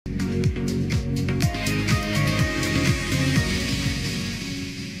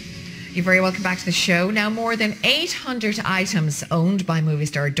You're very welcome back to the show. Now, more than 800 items owned by movie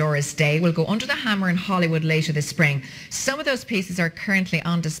star Doris Day will go under the hammer in Hollywood later this spring. Some of those pieces are currently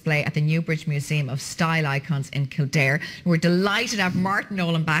on display at the Newbridge Museum of Style Icons in Kildare. We're delighted to have Martin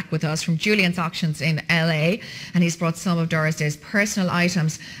Nolan back with us from Julien'S Auctions in LA, and he's brought some of Doris Day's personal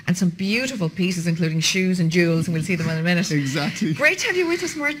items and some beautiful pieces, including shoes and jewels, and we'll see them in a minute. Exactly. Great to have you with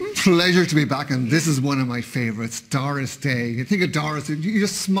us, Martin. Pleasure to be back, and this is one of my favourites, Doris Day. You think of Doris, you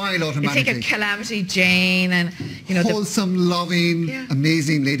just smile automatically. You think of Calamity Jane and, you know, wholesome, loving,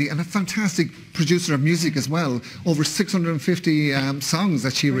 amazing lady, and a fantastic producer of music as well. Over 650 songs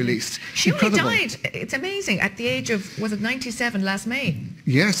that she released. She only died, it's amazing, at the age of, was it 97 last May?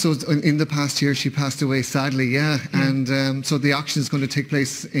 Yeah, so in the past year she passed away, sadly, and so the auction is going to take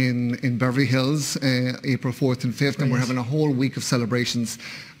place in Beverly Hills, April 4th and 5th, and we're having a whole week of celebrations.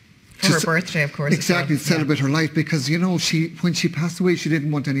 For her birthday, of course. Exactly, well. Celebrate her life, because, you know, when she passed away, she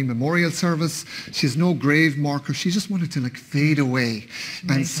didn't want any memorial service. She has no grave marker. She just wanted to, like, fade away.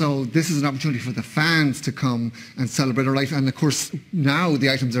 And so this is an opportunity for the fans to come and celebrate her life. And, of course, now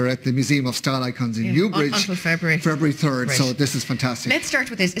the items are at the Museum of Style Icons in Newbridge. Until February. February 3rd, Right. so this is fantastic. Let's start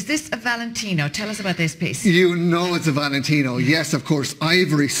with this. Is this a Valentino? Tell us about this piece. You know it's a Valentino. Yes, of course.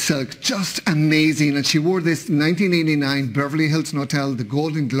 Ivory silk, just amazing. And she wore this in 1989 Beverly Hills Hotel, the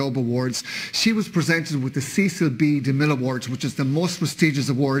Golden Globe Awards. She was presented with the Cecil B. DeMille Awards, which is the most prestigious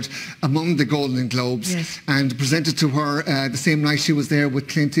award among the Golden Globes, and presented to her the same night she was there with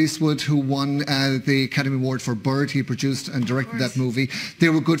Clint Eastwood, who won the Academy Award for Bird. He produced and directed that movie. They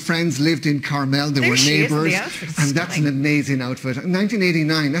were good friends, lived in Carmel, they were neighbours, and that's an amazing outfit.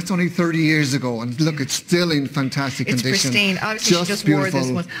 1989, that's only 30 years ago, and look, it's still in fantastic condition. It's pristine. Obviously, she just beautiful. wore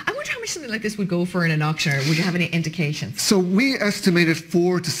this one. I wonder how much something like this would go for in an auction, or would you have any indications? So we estimated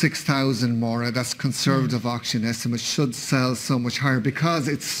 4,000 to 6,000, Maura. That's conservative auction estimates. Should sell so much higher because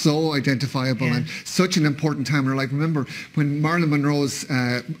it's so identifiable and such an important time in her life. Remember, when Marilyn Monroe's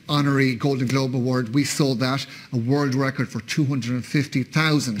honorary Golden Globe Award, we sold that, a world record for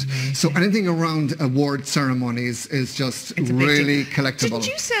 250,000. So anything around award ceremonies is just really collectible. Didn't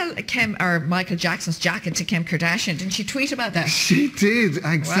you sell Kim or Michael Jackson's jacket to Kim Kardashian? Didn't she tweet about that? She did,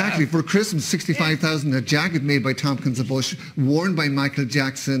 exactly. For Christmas, 65,000, a jacket made by Tompkins & Bush, worn by Michael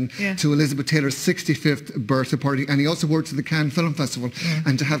Jackson to Elizabeth Taylor's 65th birthday party, and he also worked at the Cannes Film Festival.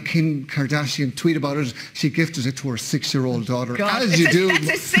 And to have Kim Kardashian tweet about it, she gifted it to her 6-year-old daughter. God, as you do. That's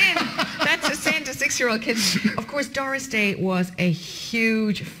a sin. That's a sin to 6-year-old kids. Of course, Doris Day was a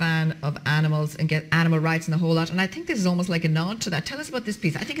huge fan of animals and get animal rights and the whole lot. And I think this is almost like a nod to that. Tell us about this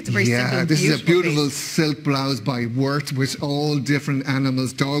piece. I think it's a very simple and this is a beautiful piece. silk blouse by Worth with all different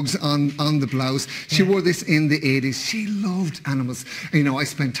animals, dogs on the blouse. She wore this in the 80s. She loved animals. You know, I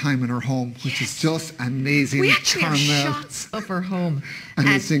spent time in her home, which is just amazing. We actually have shots of her home. And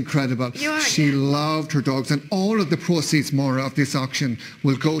it's incredible. She loved her dogs, and all of the proceeds, Maura, of this auction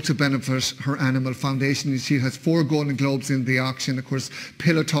will go to benefit her animal foundation. She has 4 Golden Globes in the auction. Of course,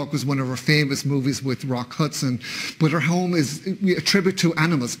 Pillow Talk was one of her famous movies with Rock Hudson. But her home is a tribute to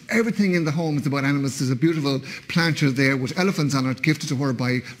animals. Everything in the home is about animals. There's a beautiful planter there with elephants on it, gifted to her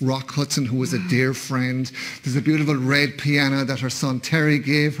by Rock Hudson, who was a dear friend. There's a beautiful red piano that her son Terry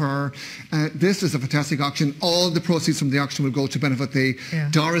gave her. This is a fantastic auction. All the proceeds from the auction will go to benefit the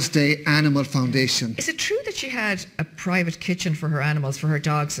Doris Day Animal Foundation. Is it true that she had a private kitchen for her animals, for her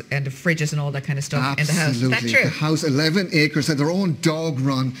dogs, and the fridges and all that kind of stuff in the house? Is that true? The house, 11 acres, had their own dog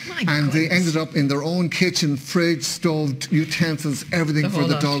run, and they ended up in their own kitchen, fridge, stove, utensils, everything for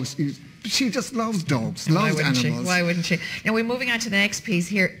the dogs. She just loves dogs, loves animals. Why wouldn't she? Now we're moving on to the next piece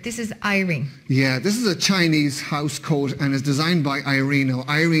here. This is Irene. Yeah, this is a Chinese house coat and is designed by Irene. Now,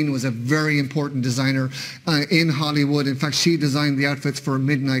 Irene was a very important designer in Hollywood. In fact, she designed the outfits for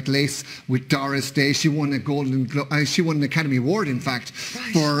Midnight Lace with Doris Day. She won a she won an Academy Award, in fact,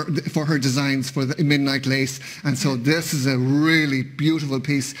 for her designs for the Midnight Lace. And so this is a really beautiful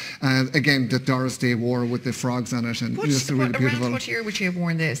piece, again, that Doris Day wore with the frogs on it, and just really beautiful. Around what year would she have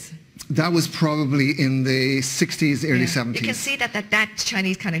worn this? That was probably in the 60s, early 70s. You can see that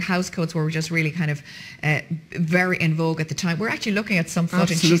Chinese kind of house coats were just really kind of very in vogue at the time. We're actually looking at some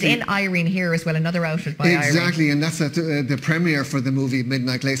footage. She's in Irene here as well, another outfit by Irene. Exactly, and that's at the premiere for the movie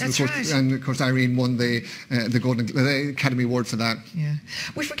Midnight Lace. That's right. And of course Irene won the Academy Award for that. Yeah.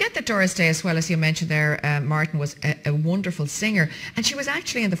 We forget that Doris Day, as well, as you mentioned there, Martin, was a wonderful singer, and she was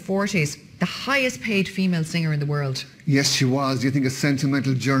actually in the 40s the highest paid female singer in the world. Yes, she was. You think of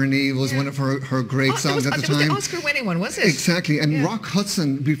Sentimental Journey was one of her great songs at the time. It was the Oscar-winning one, was it? Exactly. And Rock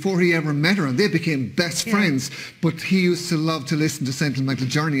Hudson, before he ever met her, and they became best friends, but he used to love to listen to Sentimental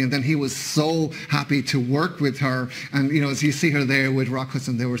Journey, and then he was so happy to work with her. And, you know, as you see her there with Rock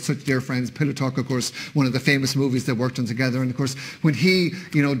Hudson, they were such dear friends. Pillow Talk, of course, one of the famous movies they worked on together. And, of course, when he,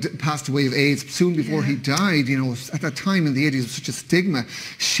 you know, passed away of AIDS, soon before he died, you know, at that time in the 80s, it was such a stigma.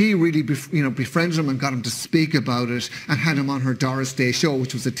 She really, befriended him and got him to speak about it and had him on her Doris Day show,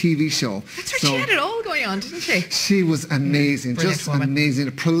 which was a TV show. That's right, she had it all going on, didn't she? She was amazing, just woman. amazing.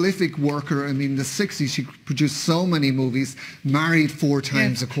 A prolific worker. I mean, the 60s, she produced so many movies, married 4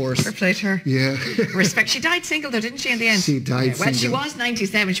 times, of course. Fair play to her. Yeah. Respect. She died single, though, didn't she, in the end? She died single. Well, she was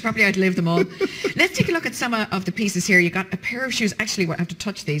 97. She probably outlived them all. Let's take a look at some of the pieces here. You got a pair of shoes. Actually, I have to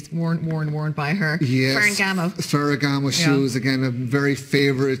touch these. Worn by her. Yes. Ferragamo shoes. Again, a very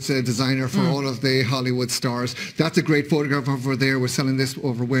favourite designer for all of the Hollywood stars. That's a great photograph of her there. We're selling this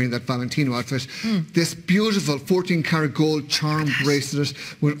over wearing that Valentino outfit. This beautiful 14-karat gold charm bracelet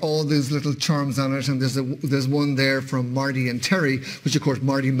with all these little charms on it. And there's one there from Marty and Terry, which of course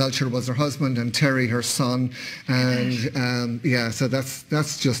Marty Melcher was her husband and Terry her son. And so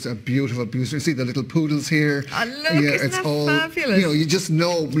that's just a beautiful. You see the little poodles here. Oh, look, isn't that fabulous? You know, you just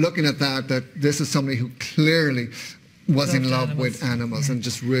know looking at that this is somebody who clearly was in love with animals and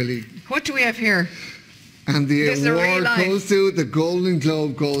just really. What do we have here? And the award goes to, the Golden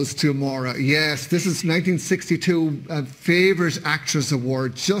Globe goes to Maura. Yes, this is 1962 Favourite Actress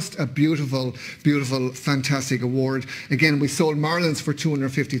Award. Just a beautiful, beautiful, fantastic award. Again, we sold Marlins for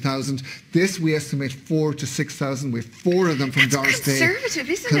 250,000. This we estimate 4,000 to 6,000. We have 4 of them from Doris Day. Conservative,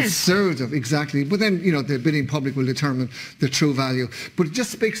 isn't it? Conservative, exactly. But then, you know, the bidding public will determine the true value. But it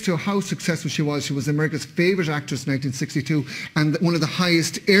just speaks to how successful she was. She was America's favourite actress in 1962 and one of the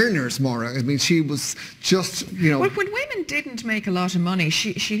highest earners, Maura. I mean, she was just, you know. Well, when women didn't make a lot of money,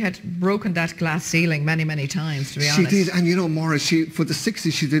 she had broken that glass ceiling many, many times, to be honest. She did, and you know, Maura, for the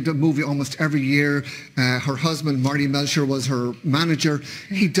 60s, she did a movie almost every year. Her husband, Marty Melcher, was her manager.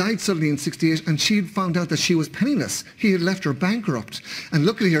 He died suddenly in 68, and she found out that she was penniless. He had left her bankrupt. And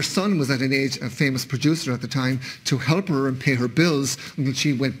luckily, her son was at an age, a famous producer at the time, to help her and pay her bills until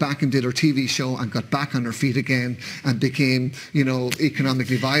she went back and did her TV show and got back on her feet again and became, you know,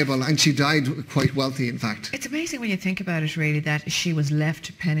 economically viable. And she died quite wealthy, in fact. It's amazing when you think about it, really, that she was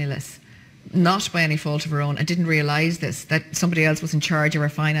left penniless, not by any fault of her own, and didn't realise this, that somebody else was in charge of her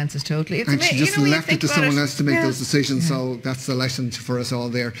finances totally. It's and she just left it to someone else to make those decisions. So that's the lesson for us all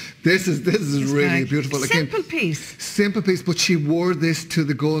there. This is really beautiful. Simple piece. Simple piece, but she wore this to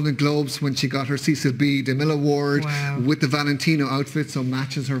the Golden Globes when she got her Cecil B. DeMille Award with the Valentino outfit, so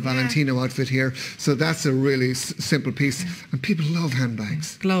matches her Valentino outfit here. So that's a really simple piece. And people love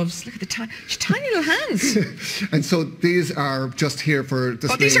handbags. Gloves. Look at the tiny little hands. And so these are just here for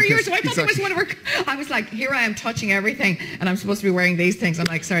display. Oh, these are yours. I thought they was one of her. I was like, here I am touching everything, and I'm supposed to be wearing these things. I'm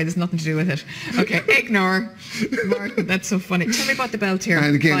like, sorry, there's nothing to do with it. Okay, ignore. Martin, that's so funny. Tell me about the belt here.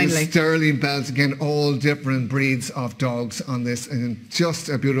 And again, finally. the sterling belts. Again, all different breeds of dogs on this, and just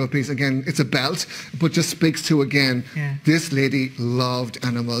a beautiful piece. Again, it's a belt, but just speaks to this lady loved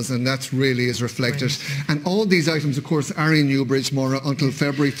animals, and that's really is reflected. And all these items, of course, are in Newbridge, Maura, until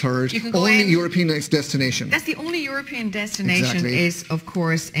February 3rd. Only European destination. That's the only European destination is, of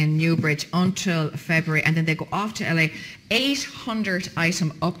course, in Newbridge until February, and then they go off to LA. 800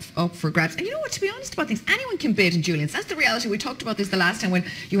 item up for grabs. And you know what, to be honest about things, anyone can bid in Julien's. That's the reality. We talked about this the last time when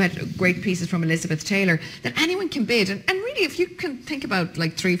you had great pieces from Elizabeth Taylor, that anyone can bid. And really, if you can think about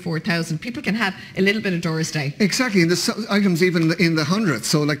like 3,000-4,000, people can have a little bit of Doris Day. Exactly, and the items even in the hundreds.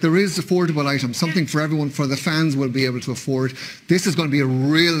 So like there is affordable items, something for everyone, for the fans will be able to afford. This is going to be a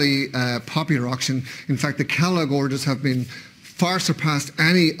really popular auction. In fact, the Kellogg orders have been far surpassed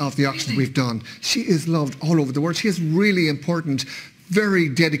any of the auctions we've done. She is loved all over the world. She has really important, very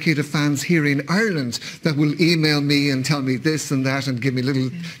dedicated fans here in Ireland that will email me and tell me this and that and give me little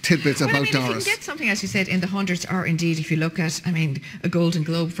tidbits about Doris. If you can get something, as you said, in the hundreds, or indeed if you look at, I mean, a Golden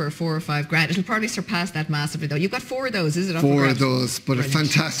Globe for 4 or 5 grand, it'll probably surpass that massively though. You've got 4 of those, is it? 4 of those, but brilliant. A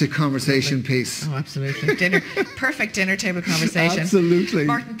fantastic conversation piece. Oh, absolutely. Perfect dinner table conversation. Absolutely.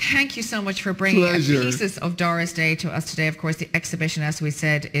 Martin, thank you so much for bringing pieces of Doris Day to us today. Of course, the exhibition, as we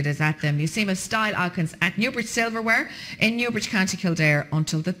said, it is at the Museum of Style Icons at Newbridge Silverware in Newbridge, County Kildare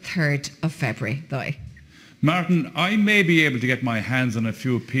until the 3rd of February. Martin, I may be able to get my hands on a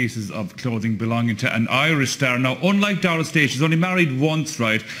few pieces of clothing belonging to an Irish star. Now, unlike Doris Day, she's only married once,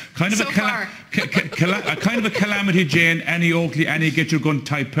 right? Kind of a kind of a Calamity Jane, Annie Oakley, Annie Get Your Gun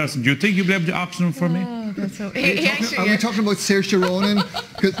type person. Do you think you'll be able to auction them for me? That's so... Are we talking about Saoirse Ronan?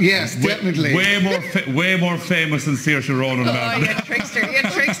 Yes, definitely. Way more famous than Saoirse Ronan. Oh, you trickster.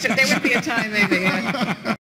 There would be a time maybe, yeah.